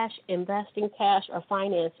cash, investing cash, or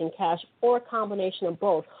financing cash, or a combination of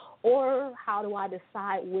both? Or how do I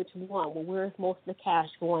decide which one? Well, where is most of the cash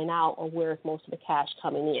going out, or where is most of the cash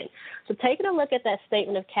coming in? So taking a look at that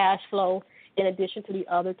statement of cash flow, in addition to the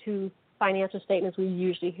other two financial statements we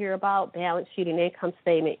usually hear about, balance sheet and income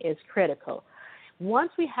statement, is critical.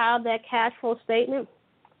 Once we have that cash flow statement,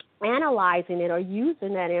 analyzing it or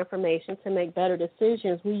using that information to make better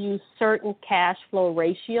decisions, we use certain cash flow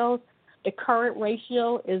ratios. The current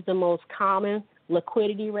ratio is the most common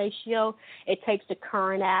liquidity ratio. It takes the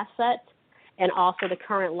current assets and also the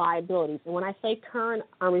current liabilities. And when I say current,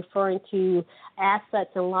 I'm referring to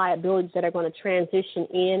assets and liabilities that are going to transition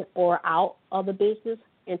in or out of the business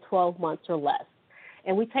in 12 months or less.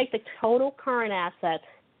 And we take the total current assets,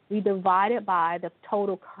 we divide it by the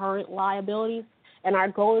total current liabilities, and our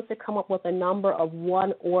goal is to come up with a number of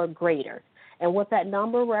 1 or greater. And what that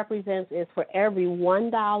number represents is for every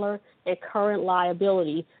 $1 in current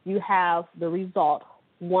liability, you have the result,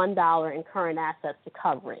 $1 in current assets to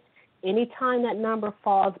cover it. Anytime that number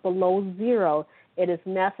falls below 0, it is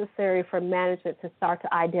necessary for management to start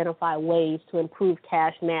to identify ways to improve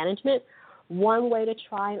cash management. One way to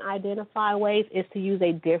try and identify ways is to use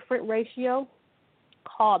a different ratio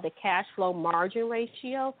called the cash flow margin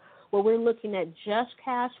ratio, where we're looking at just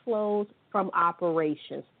cash flows from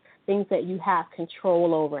operations, things that you have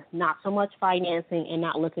control over, not so much financing and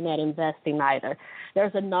not looking at investing either.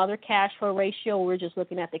 There's another cash flow ratio where we're just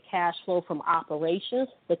looking at the cash flow from operations.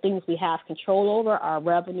 The things we have control over are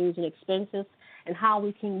revenues and expenses, and how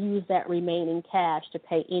we can use that remaining cash to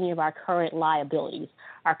pay any of our current liabilities,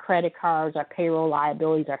 our credit cards, our payroll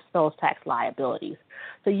liabilities, our sales tax liabilities.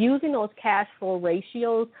 So using those cash flow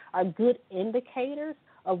ratios are good indicators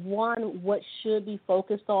of, one, what should be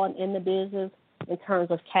focused on in the business in terms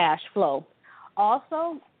of cash flow.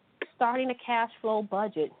 Also, starting a cash flow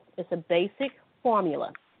budget is a basic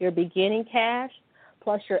formula. Your beginning cash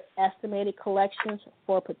plus your estimated collections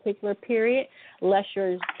for a particular period, less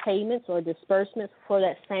your payments or disbursements for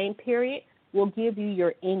that same period, will give you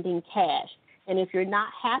your ending cash. And if you're not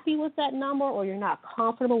happy with that number or you're not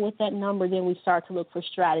comfortable with that number, then we start to look for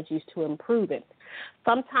strategies to improve it.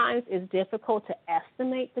 Sometimes it's difficult to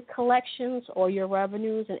estimate the collections or your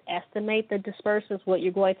revenues and estimate the disbursements, what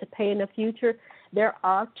you're going to pay in the future. There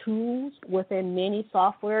are tools within many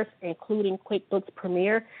softwares, including QuickBooks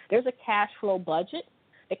Premier. There's a cash flow budget.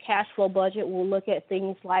 The cash flow budget will look at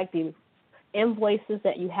things like the invoices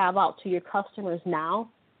that you have out to your customers now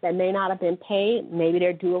that may not have been paid. Maybe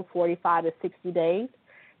they're due in 45 to 60 days.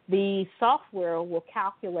 the software will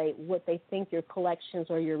calculate what they think your collections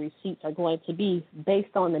or your receipts are going to be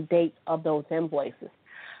based on the dates of those invoices.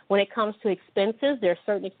 When it comes to expenses, there are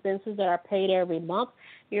certain expenses that are paid every month.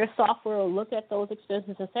 Your software will look at those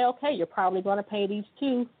expenses and say, okay, you're probably going to pay these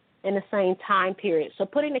two in the same time period. So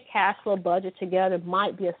putting a cash flow budget together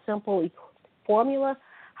might be a simple formula.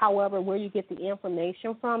 However, where you get the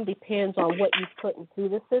information from depends on what you put into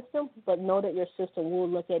the system, but know that your system will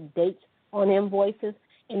look at dates on invoices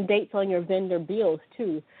and dates on your vendor bills,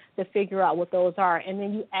 too, to figure out what those are. And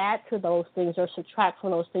then you add to those things or subtract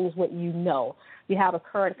from those things what you know. You have a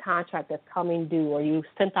current contract that's coming due, or you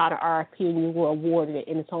sent out an RFP and you were awarded it,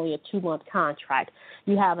 and it's only a 2-month contract.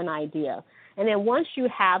 You have an idea. And then once you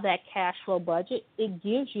have that cash flow budget, it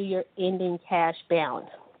gives you your ending cash balance.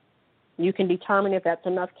 You can determine if that's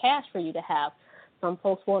enough cash for you to have. Some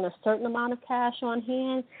folks want a certain amount of cash on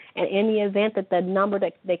hand, and in the event that the number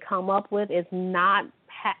that they come up with is not,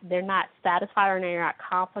 they're not satisfied or they're not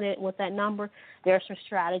confident with that number, there are some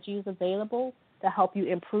strategies available to help you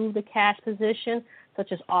improve the cash position,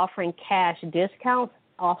 such as offering cash discounts,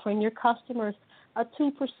 offering your customers a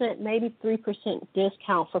 2%, maybe 3%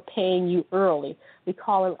 discount for paying you early. We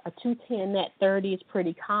call it a 210 net 30. It's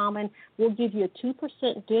pretty common. We'll give you a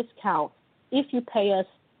 2% discount if you pay us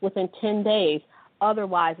within 10 days.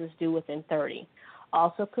 Otherwise, it's due within 30.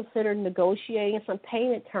 Also consider negotiating some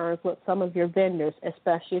payment terms with some of your vendors,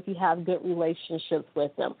 especially if you have good relationships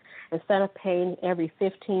with them. Instead of paying every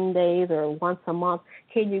 15 days or once a month,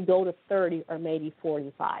 can you go to 30 or maybe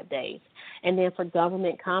 45 days? And then for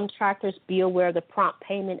government contractors, be aware of the Prompt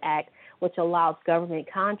Payment Act, which allows government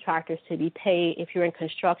contractors to be paid if you're in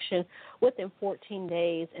construction within 14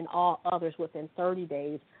 days and all others within 30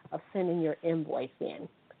 days of sending your invoice in.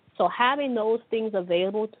 So having those things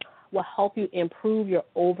available will help you improve your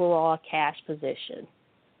overall cash position.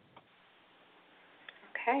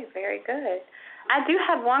 Okay, very good. I do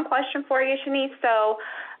have one question for you, Shanice. So,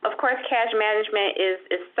 of course, cash management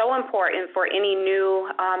is so important for any new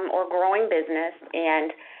or growing business,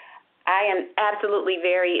 and I am absolutely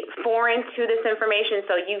very foreign to this information,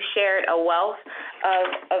 so you've shared a wealth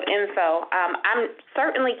of info. I'm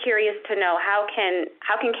certainly curious to know how can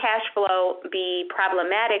cash flow be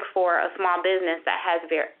problematic for a small business that has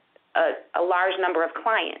a large number of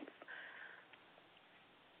clients?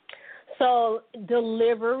 So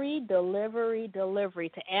delivery.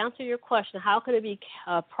 To answer your question, how could it be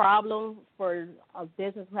a problem for a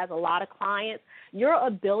business who has a lot of clients? Your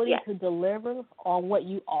ability to deliver on what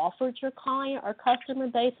you offered your client or customer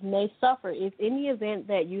base may suffer if in the event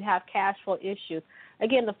that you have cash flow issues.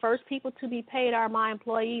 Again, the first people to be paid are my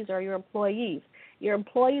employees or your employees. Your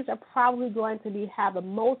employees are probably going to have the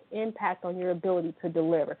most impact on your ability to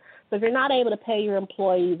deliver. So if you're not able to pay your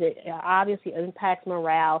employees, it obviously impacts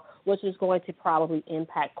morale, which is going to probably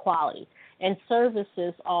impact quality. And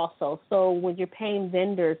services also. So when you're paying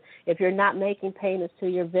vendors, if you're not making payments to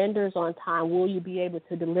your vendors on time, will you be able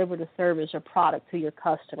to deliver the service or product to your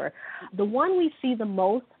customer? The one we see the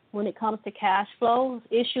most when it comes to cash flow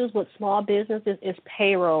issues with small businesses is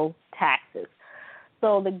payroll taxes.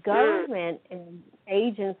 So the government and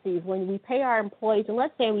agencies, when we pay our employees, and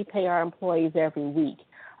let's say we pay our employees every week,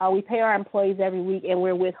 and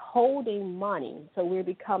we're withholding money, so we're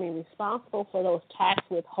becoming responsible for those tax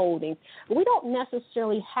withholdings. We don't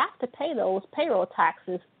necessarily have to pay those payroll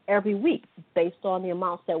taxes every week based on the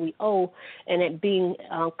amounts that we owe and it being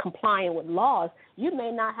compliant with laws. You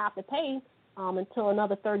may not have to pay until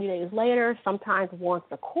another 30 days later, sometimes once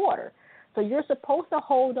a quarter. So you're supposed to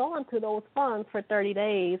hold on to those funds for 30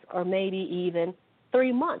 days or maybe even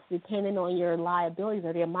 3 months, depending on your liabilities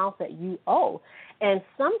or the amount that you owe. And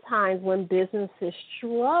sometimes when businesses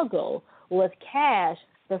struggle with cash,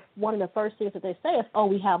 one of the first things that they say is,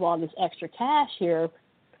 we have all this extra cash here,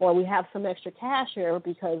 or we have some extra cash here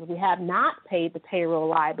because we have not paid the payroll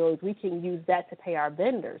liabilities. We can use that to pay our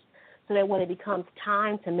vendors. So that when it becomes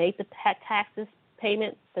time to make the tax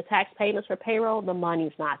payments for payroll, the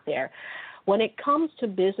money's not there. When it comes to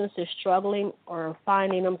businesses struggling or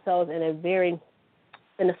finding themselves in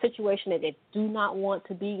a situation that they do not want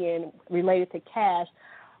to be in related to cash,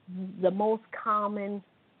 the most common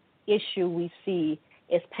issue we see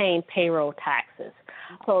is paying payroll taxes.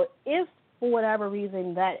 So if for whatever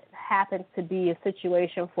reason that happens to be a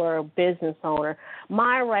situation for a business owner,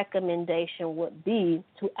 my recommendation would be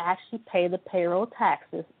to actually pay the payroll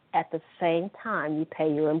taxes at the same time you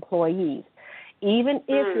pay your employees. Even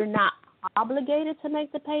if you're not obligated to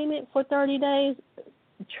make the payment for 30 days,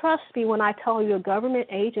 trust me when I tell you a government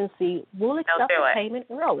agency will accept the payment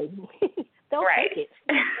early. They'll take it.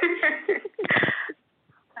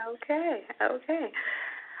 Okay.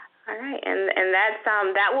 All right, and that's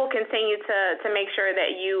that will continue to make sure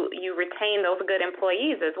that you retain those good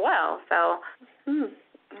employees as well. So,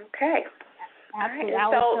 okay. Absolutely. Right. I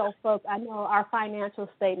always tell folks, I know our financial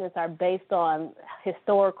statements are based on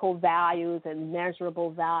historical values and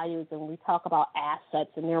measurable values, and we talk about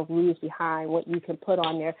assets and there are rules behind what you can put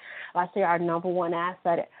on there. I say our number one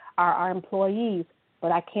asset are our employees,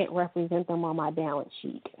 but I can't represent them on my balance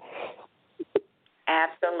sheet.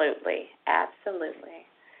 Absolutely.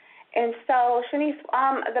 And so, Shanice,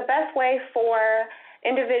 the best way for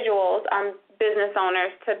individuals, business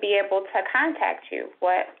owners, to be able to contact you,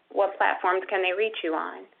 what platforms can they reach you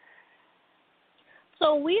on?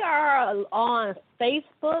 So we are on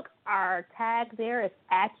Facebook. Our tag there is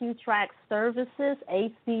AccuTrack Services,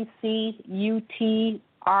 AccuTrack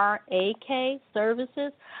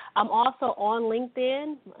Services. I'm also on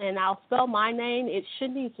LinkedIn, and I'll spell my name. It's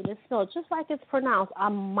Shanice, and it's spelled just like it's pronounced.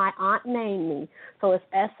 My aunt named me, so it's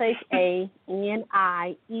SHANIECE.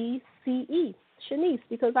 Shanice,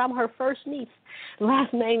 because I'm her first niece.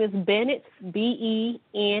 Last name is Bennett, BENNETT.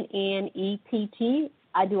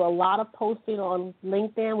 I do a lot of posting on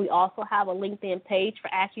LinkedIn. We also have a LinkedIn page for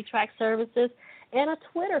AccuTrack Services and a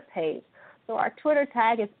Twitter page. So our Twitter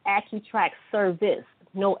tag is AccuTrack Service,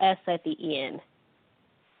 no S at the end.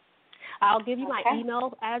 I'll give you my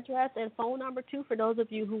email address and phone number, too, for those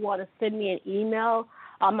of you who want to send me an email.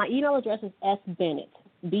 My email address is sbennett,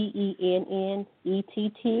 BENNETT,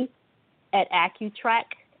 at AccuTrack,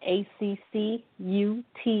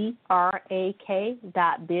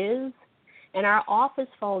 AccuTrack.biz. And our office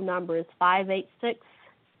phone number is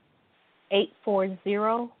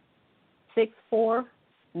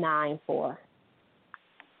 586-840-6494.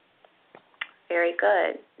 Very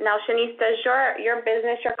good. Now, Shanice, does your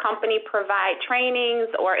business, your company, provide trainings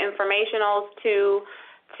or informationals to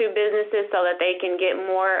businesses so that they can get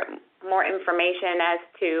more information as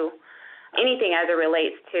to anything as it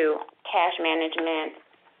relates to cash management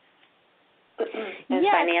and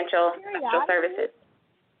financial services?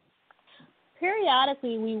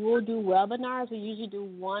 Periodically, we will do webinars. We usually do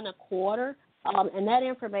one a quarter, and that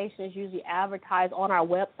information is usually advertised on our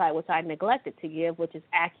website, which I neglected to give, which is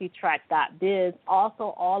AccuTrack.biz,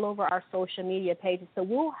 also all over our social media pages. So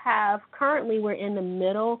currently we're in the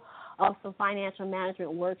middle of some financial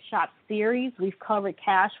management workshop series. We've covered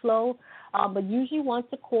cash flow, but usually once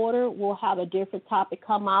a quarter we'll have a different topic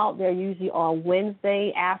come out. They're usually on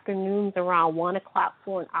Wednesday afternoons around 1 o'clock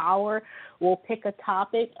for an hour. We'll pick a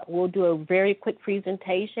topic. We'll do a very quick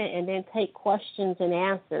presentation and then take questions and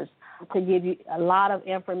answers to give you a lot of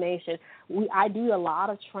information. I do a lot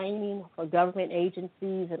of training for government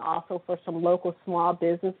agencies and also for some local small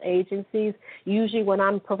business agencies. Usually when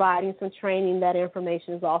I'm providing some training, that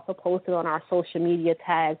information is also posted on our social media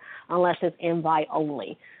tag unless it's invite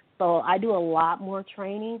only. So I do a lot more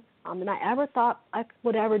training than I ever thought I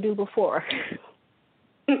would ever do before.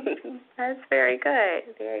 That's very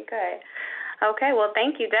good. Very good. Okay, well,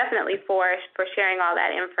 thank you definitely for sharing all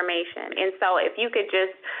that information. And so if you could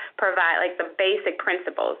just provide like the basic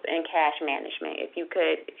principles in cash management, if you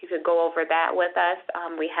could go over that with us.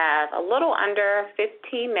 We have a little under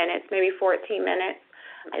 15 minutes, maybe 14 minutes.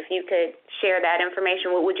 If you could share that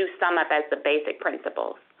information, what would you sum up as the basic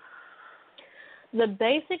principles? The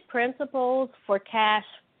basic principles for cash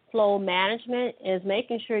flow management is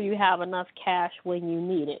making sure you have enough cash when you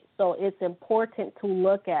need it. So it's important to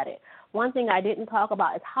look at it. One thing I didn't talk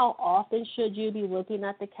about is how often should you be looking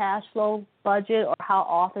at the cash flow budget, or how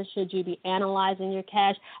often should you be analyzing your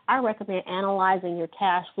cash. I recommend analyzing your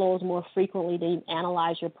cash flows more frequently than you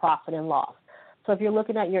analyze your profit and loss. So if you're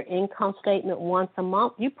looking at your income statement once a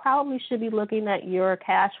month, you probably should be looking at your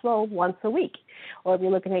cash flow once a week. Or if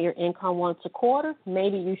you're looking at your income once a quarter,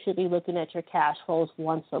 maybe you should be looking at your cash flows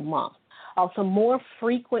once a month. Also, more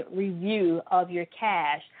frequent review of your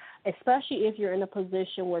cash, especially if you're in a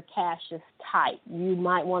position where cash is tight. You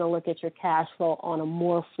might want to look at your cash flow on a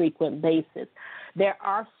more frequent basis. There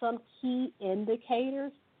are some key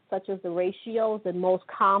indicators, such as the ratios. The most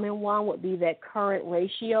common one would be that current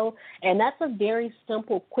ratio, and that's a very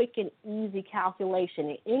simple, quick, and easy calculation.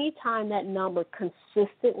 And any time that number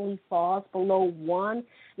consistently falls below 1,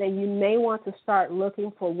 then you may want to start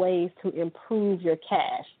looking for ways to improve your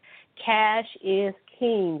cash. Cash is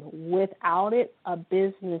king. Without it, a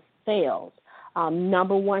business fails.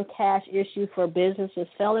 Number one cash issue for businesses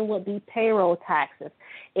failing would be payroll taxes.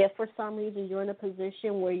 If for some reason you're in a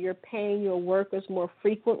position where you're paying your workers more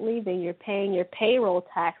frequently than you're paying your payroll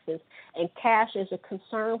taxes, and cash is a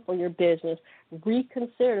concern for your business,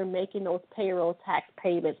 reconsider making those payroll tax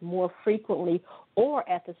payments more frequently or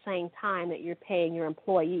at the same time that you're paying your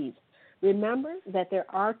employees. Remember that there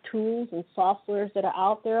are tools and softwares that are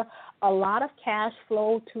out there. A lot of cash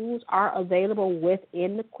flow tools are available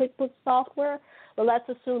within the QuickBooks software, but let's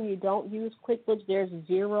assume you don't use QuickBooks. There's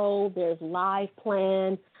Xero, there's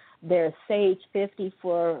LivePlan, there's Sage 50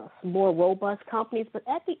 for more robust companies. But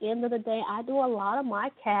at the end of the day, I do a lot of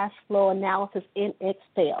my cash flow analysis in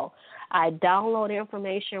Excel. I download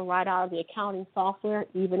information right out of the accounting software,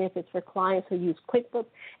 even if it's for clients who use QuickBooks,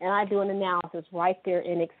 and I do an analysis right there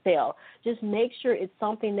in Excel. Just make sure it's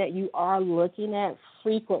something that you are looking at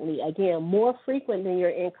frequently. Again, more frequent than your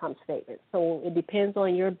income statement. So it depends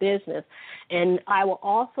on your business. And I will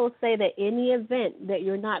also say that in the event that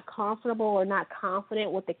you're not comfortable or not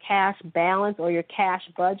confident with the cash balance or your cash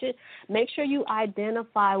budget, make sure you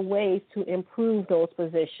identify ways to improve those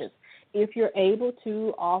positions. If you're able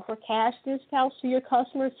to offer cash discounts to your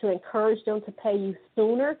customers to encourage them to pay you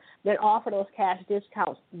sooner, then offer those cash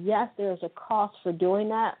discounts. Yes, there's a cost for doing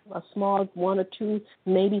that, a small 1 or 2,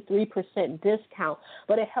 maybe 3% discount,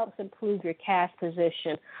 but it helps improve your cash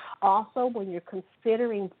position. Also, when you're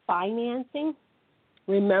considering financing,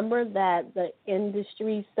 remember that the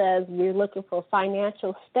industry says we're looking for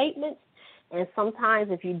financial statements. And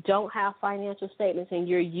sometimes if you don't have financial statements and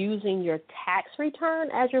you're using your tax return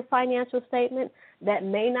as your financial statement, that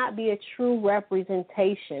may not be a true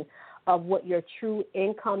representation of what your true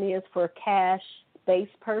income is for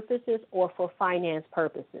cash-based purposes or for finance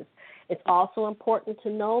purposes. It's also important to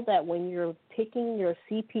know that when you're picking your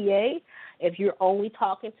CPA, if you're only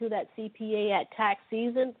talking to that CPA at tax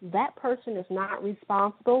season, that person is not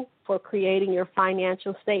responsible for creating your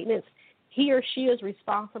financial statements. He or she is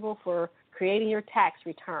responsible for creating your tax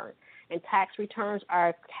return. And tax returns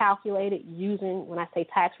are calculated using, when I say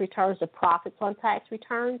tax returns, the profits on tax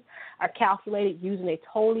returns are calculated using a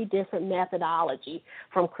totally different methodology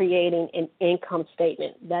from creating an income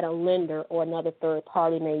statement that a lender or another third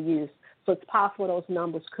party may use. So it's possible those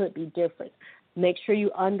numbers could be different. Make sure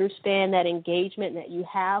you understand that engagement that you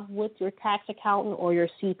have with your tax accountant or your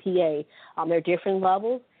CPA. There are different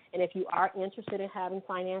levels. And if you are interested in having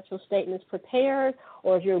financial statements prepared,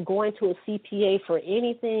 or if you're going to a CPA for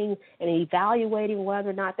anything and evaluating whether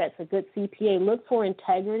or not that's a good CPA, look for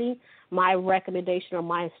integrity. My recommendation or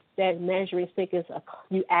my measuring stick is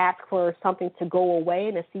you ask for something to go away,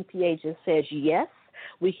 and the CPA just says yes,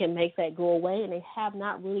 we can make that go away, and they have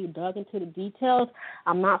not really dug into the details.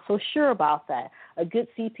 I'm not so sure about that. A good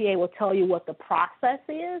CPA will tell you what the process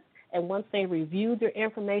is, and once they review their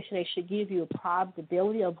information, they should give you a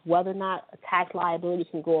probability of whether or not a tax liability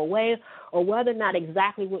can go away or whether or not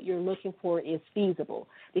exactly what you're looking for is feasible.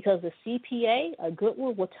 Because the CPA, a good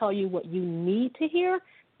one, will tell you what you need to hear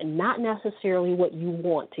and not necessarily what you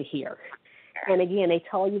want to hear. And again, they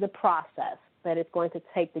tell you the process that it's going to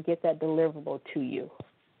take to get that deliverable to you.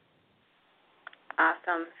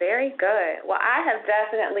 Awesome. Very good. Well, I have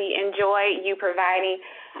definitely enjoyed you providing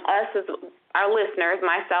us as our listeners,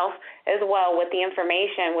 myself as well, with the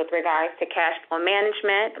information with regards to cash flow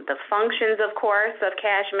management, the functions, of course, of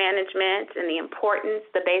cash management, and the importance,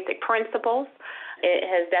 the basic principles. It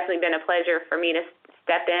has definitely been a pleasure for me to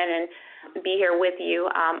step in and be here with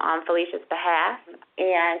you on Felicia's behalf.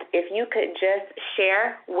 And if you could just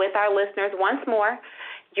share with our listeners once more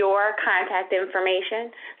your contact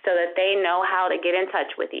information so that they know how to get in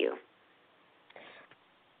touch with you.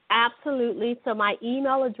 Absolutely. So my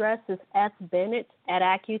email address is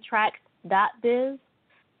sbennett@accutrack.biz.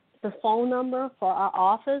 The phone number for our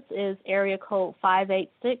office is area code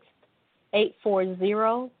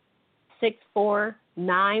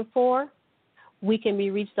 586-840-6494. We can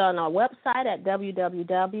be reached on our website at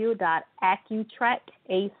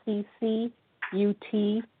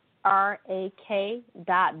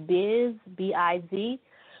www.accutrack.biz, B-I-Z.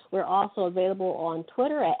 We're also available on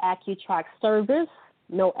Twitter at AccuTrack Service,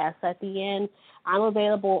 no S at the end. I'm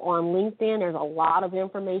available on LinkedIn. There's a lot of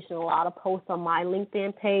information, a lot of posts on my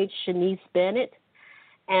LinkedIn page, Shanice Bennett,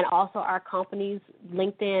 and also our company's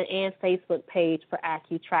LinkedIn and Facebook page for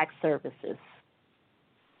AccuTrack Services.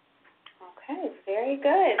 Okay, very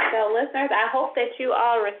good. So, listeners, I hope that you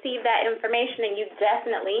all receive that information and you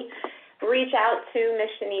definitely reach out to Ms.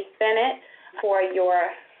 Shanice Bennett for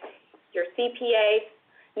your CPA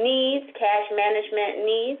needs, cash management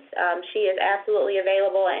needs. She is absolutely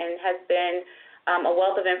available and has been a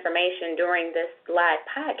wealth of information during this live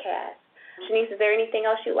podcast. Shanice, is there anything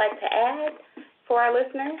else you'd like to add for our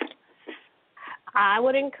listeners? I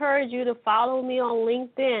would encourage you to follow me on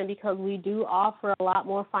LinkedIn because we do offer a lot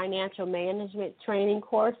more financial management training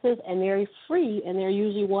courses, and they're free, and they're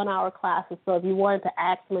usually 1-hour classes. So if you wanted to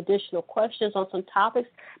ask some additional questions on some topics,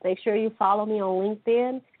 make sure you follow me on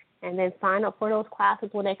LinkedIn. and then sign up for those classes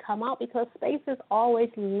when they come out because space is always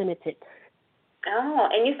limited. Oh,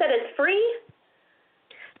 and you said it's free?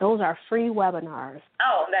 Those are free webinars.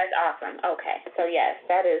 Oh, that's awesome. Okay. So, yes,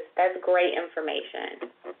 that's great information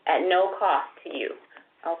at no cost to you.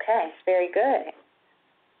 Okay, very good.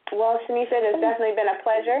 Well, Shanisa, it has definitely been a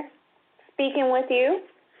pleasure speaking with you.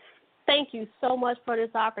 Thank you so much for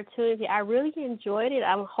this opportunity. I really enjoyed it.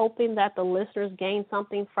 I'm hoping that the listeners gain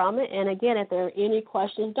something from it. And, again, if there are any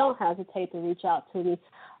questions, don't hesitate to reach out to me.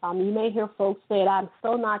 You may hear folks say, I'm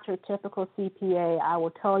still not your typical CPA. I will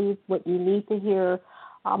tell you what you need to hear,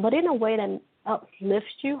 but in a way that uplifts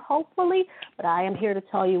you, hopefully. But I am here to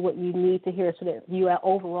tell you what you need to hear so that you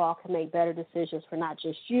overall can make better decisions for not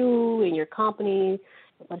just you and your company,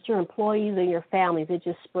 but your employees and your families. It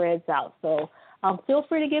just spreads out. So feel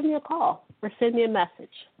free to give me a call or send me a message.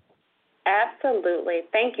 Absolutely.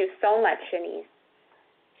 Thank you so much, Shanice.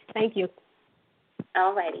 Thank you.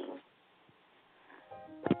 All righty.